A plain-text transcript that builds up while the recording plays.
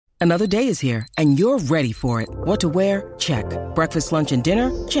Another day is here, and you're ready for it. What to wear? Check. Breakfast, lunch, and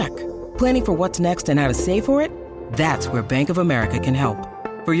dinner? Check. Planning for what's next and how to save for it? That's where Bank of America can help.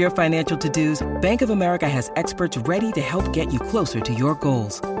 For your financial to-dos, Bank of America has experts ready to help get you closer to your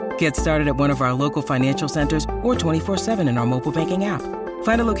goals. Get started at one of our local financial centers or 24/7 in our mobile banking app.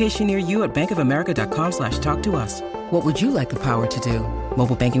 Find a location near you at bankofamerica.com/talktous. What would you like the power to do?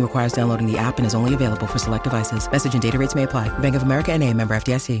 Mobile banking requires downloading the app and is only available for select devices. Message and data rates may apply. Bank of America N.A., member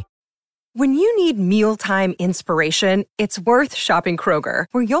FDIC. When you need mealtime inspiration, it's worth shopping Kroger,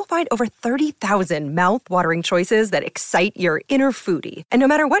 where you'll find over 30,000 mouth-watering choices that excite your inner foodie. And no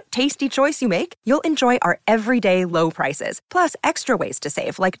matter what tasty choice you make, you'll enjoy our everyday low prices, plus extra ways to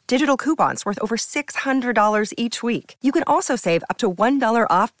save, like digital coupons worth over $600 each week. You can also save up to $1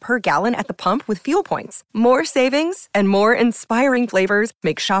 off per gallon at the pump with fuel points. More savings and more inspiring flavors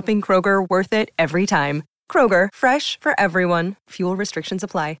make shopping Kroger worth it every time. Kroger, fresh for everyone. Fuel restrictions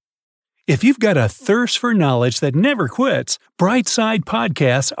apply. If you've got a thirst for knowledge that never quits, Brightside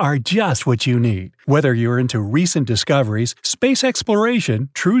podcasts are just what you need. Whether you're into recent discoveries, space exploration,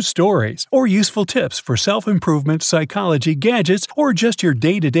 true stories, or useful tips for self-improvement, psychology, gadgets, or just your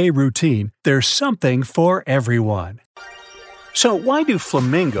day-to-day routine, there's something for everyone. So why do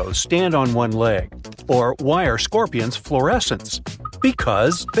flamingos stand on one leg? Or why are scorpions fluorescents?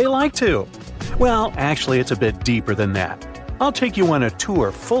 Because they like to. Well, actually, it's a bit deeper than that. I'll take you on a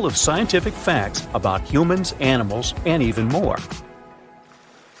tour full of scientific facts about humans, animals, and even more.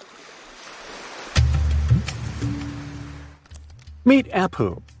 Meet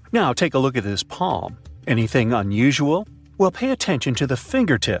Apu. Now take a look at his palm. Anything unusual? Well, pay attention to the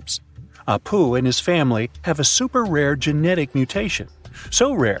fingertips. Apu and his family have a super rare genetic mutation.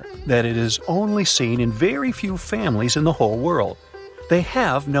 So rare that it is only seen in very few families in the whole world. They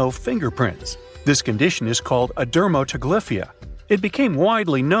have no fingerprints. This condition is called dermatoglyphia. It became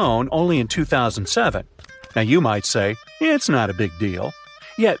widely known only in 2007. Now you might say, it's not a big deal.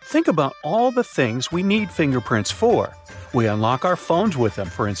 Yet think about all the things we need fingerprints for. We unlock our phones with them,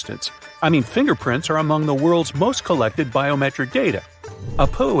 for instance. Fingerprints are among the world's most collected biometric data.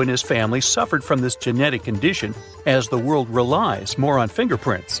 Apu and his family suffered from this genetic condition as the world relies more on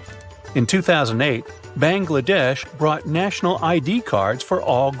fingerprints. In 2008, Bangladesh brought national ID cards for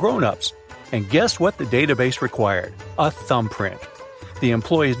all grown-ups. And guess what the database required? A thumbprint. The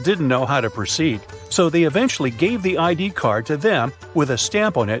employees didn't know how to proceed, so they eventually gave the ID card to them with a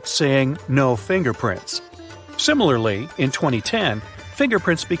stamp on it saying no fingerprints. Similarly, in 2010,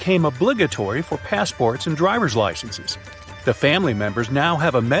 fingerprints became obligatory for passports and driver's licenses. The family members now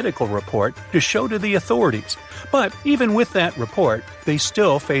have a medical report to show to the authorities, but even with that report, they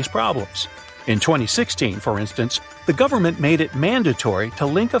still face problems. In 2016, for instance, the government made it mandatory to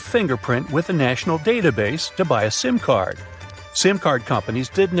link a fingerprint with a national database to buy a SIM card. SIM card companies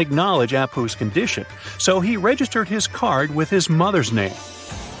didn't acknowledge Apu's condition, so he registered his card with his mother's name.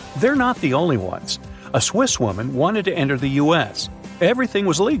 They're not the only ones. A Swiss woman wanted to enter the U.S. Everything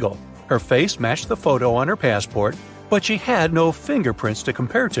was legal. Her face matched the photo on her passport, but she had no fingerprints to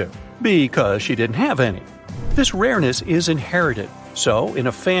compare to, because she didn't have any. This rareness is inherited, so in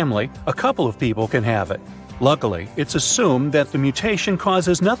a family, a couple of people can have it. Luckily, it's assumed that the mutation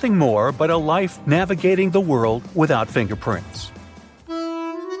causes nothing more but a life navigating the world without fingerprints.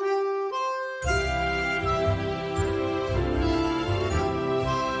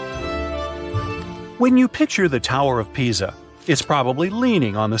 When you picture the Tower of Pisa, it's probably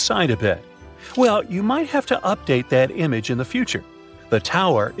leaning on the side a bit. Well, you might have to update that image in the future. The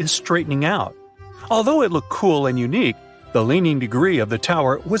tower is straightening out. Although it looked cool and unique, the leaning degree of the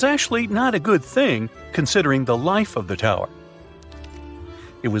tower was actually not a good thing considering the life of the tower.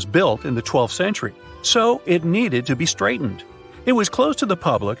 It was built in the 12th century, so it needed to be straightened. It was closed to the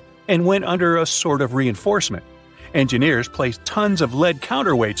public and went under a sort of reinforcement. Engineers placed tons of lead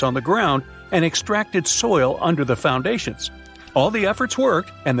counterweights on the ground and extracted soil under the foundations. All the efforts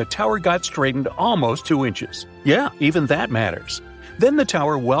worked, and the tower got straightened almost 2 inches. Yeah, even that matters. Then the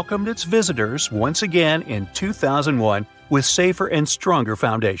tower welcomed its visitors once again in 2001 with safer and stronger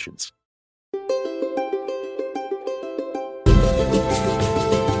foundations.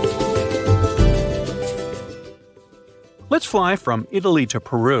 Let's fly from Italy to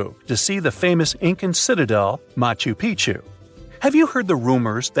Peru to see the famous Incan citadel, Machu Picchu. Have you heard the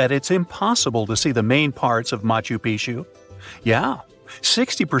rumors that it's impossible to see the main parts of Machu Picchu? Yeah,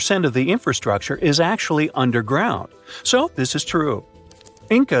 60% of the infrastructure is actually underground. So this is true.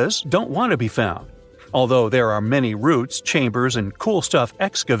 Incas don't want to be found. Although there are many routes, chambers, and cool stuff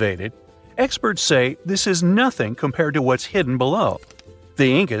excavated, experts say this is nothing compared to what's hidden below.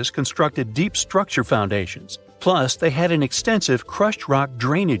 The Incas constructed deep structure foundations, Plus, they had an extensive crushed rock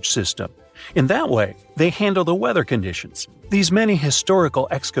drainage system. In that way, they handle the weather conditions. These many historical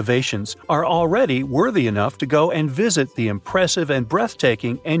excavations are already worthy enough to go and visit the impressive and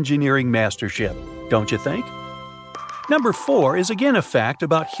breathtaking engineering mastership, don't you think? Number 4 is again a fact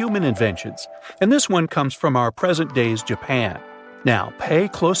about human inventions, and this one comes from our present day's Japan. Now, pay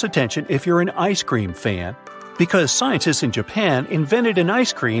close attention if you're an ice cream fan, because scientists in Japan invented an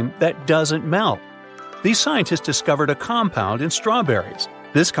ice cream that doesn't melt. These scientists discovered a compound in strawberries.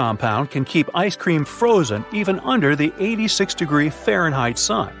 This compound can keep ice cream frozen even under the 86-degree Fahrenheit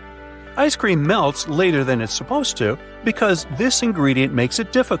sun. Ice cream melts later than it's supposed to because this ingredient makes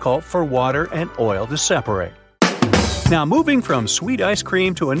it difficult for water and oil to separate. Now, moving from sweet ice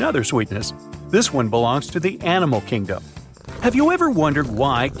cream to another sweetness, this one belongs to the animal kingdom. Have you ever wondered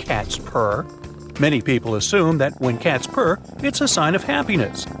why cats purr? Many people assume that when cats purr, it's a sign of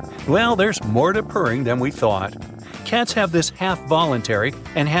happiness. Well, there's more to purring than we thought. Cats have this half-voluntary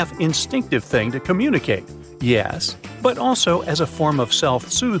and half-instinctive thing to communicate, yes, but also as a form of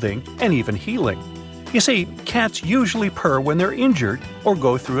self-soothing and even healing. You see, cats usually purr when they're injured or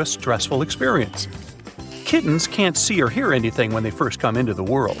go through a stressful experience. Kittens can't see or hear anything when they first come into the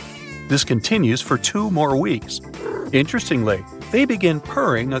world. This continues for 2 more weeks. Interestingly, they begin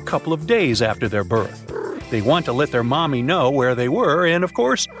purring a couple of days after their birth. They want to let their mommy know where they were and, of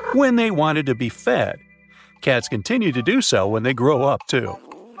course, when they wanted to be fed. Cats continue to do so when they grow up, too.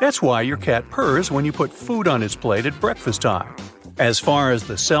 That's why your cat purrs when you put food on its plate at breakfast time. As far as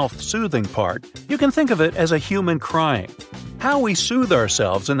the self-soothing part, you can think of it as a human crying. How we soothe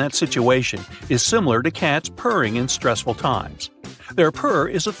ourselves in that situation is similar to cats purring in stressful times. Their purr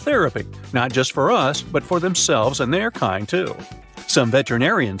is a therapy, not just for us, but for themselves and their kind, too. Some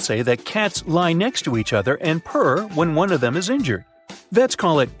veterinarians say that cats lie next to each other and purr when one of them is injured. Vets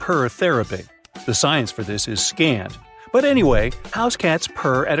call it purr therapy. The science for this is scant. But anyway, house cats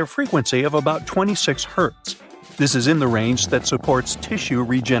purr at a frequency of about 26 Hz. This is in the range that supports tissue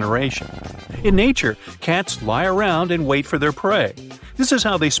regeneration. In nature, cats lie around and wait for their prey. This is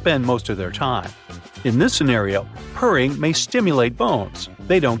how they spend most of their time. In this scenario, purring may stimulate bones.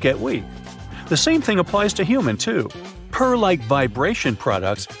 They don't get weak. The same thing applies to human, too. Purr-like vibration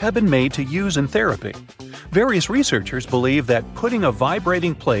products have been made to use in therapy. Various researchers believe that putting a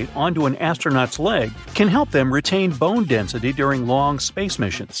vibrating plate onto an astronaut's leg can help them retain bone density during long space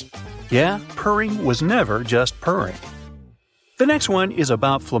missions. Yeah, purring was never just purring. The next one is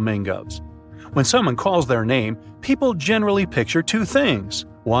about flamingos. When someone calls their name, people generally picture 2 things.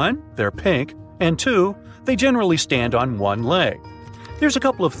 1, they're pink, and 2, they generally stand on one leg. There's a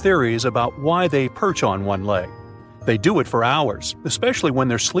couple of theories about why they perch on one leg. They do it for hours, especially when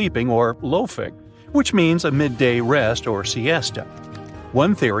they're sleeping or loafing, which means a midday rest or siesta.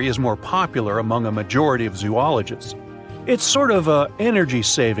 One theory is more popular among a majority of zoologists. It's sort of an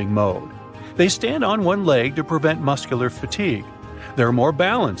energy-saving mode. They stand on one leg to prevent muscular fatigue. They're more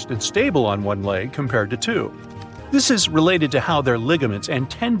balanced and stable on one leg compared to 2. This is related to how their ligaments and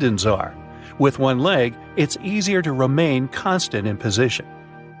tendons are. With one leg, it's easier to remain constant in position.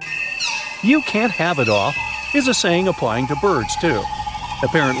 You can't have it all is a saying applying to birds, too.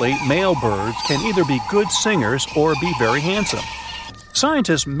 Apparently, male birds can either be good singers or be very handsome.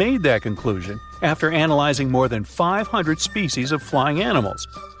 Scientists made that conclusion after analyzing more than 500 species of flying animals.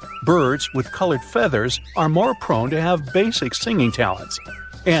 Birds with colored feathers are more prone to have basic singing talents,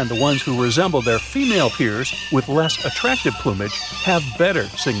 and the ones who resemble their female peers with less attractive plumage have better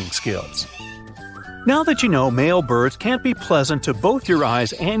singing skills. Now that you know male birds can't be pleasant to both your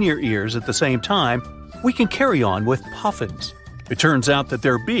eyes and your ears at the same time, we can carry on with puffins. It turns out that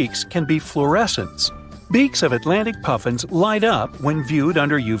their beaks can be fluorescents. Beaks of Atlantic puffins light up when viewed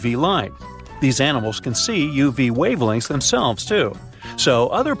under UV light. These animals can see UV wavelengths themselves, too. So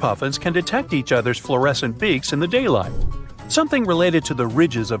other puffins can detect each other's fluorescent beaks in the daylight. Something related to the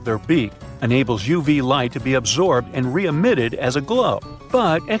ridges of their beak enables UV light to be absorbed and re-emitted as a glow.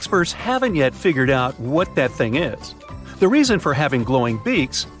 But experts haven't yet figured out what that thing is. The reason for having glowing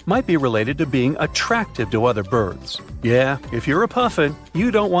beaks might be related to being attractive to other birds. Yeah, if you're a puffin, you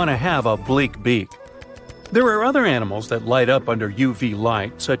don't want to have a bleak beak. There are other animals that light up under UV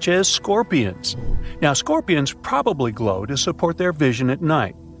light, such as scorpions. Now, scorpions probably glow to support their vision at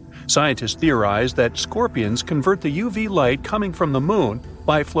night. Scientists theorize that scorpions convert the UV light coming from the moon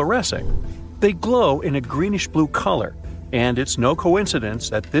by fluorescing. They glow in a greenish-blue color, and it's no coincidence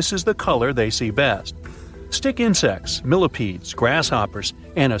that this is the color they see best. Stick insects, millipedes, grasshoppers,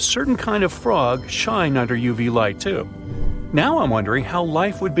 and a certain kind of frog shine under UV light too. Now I'm wondering how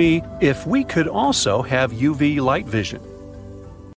life would be if we could also have UV light vision.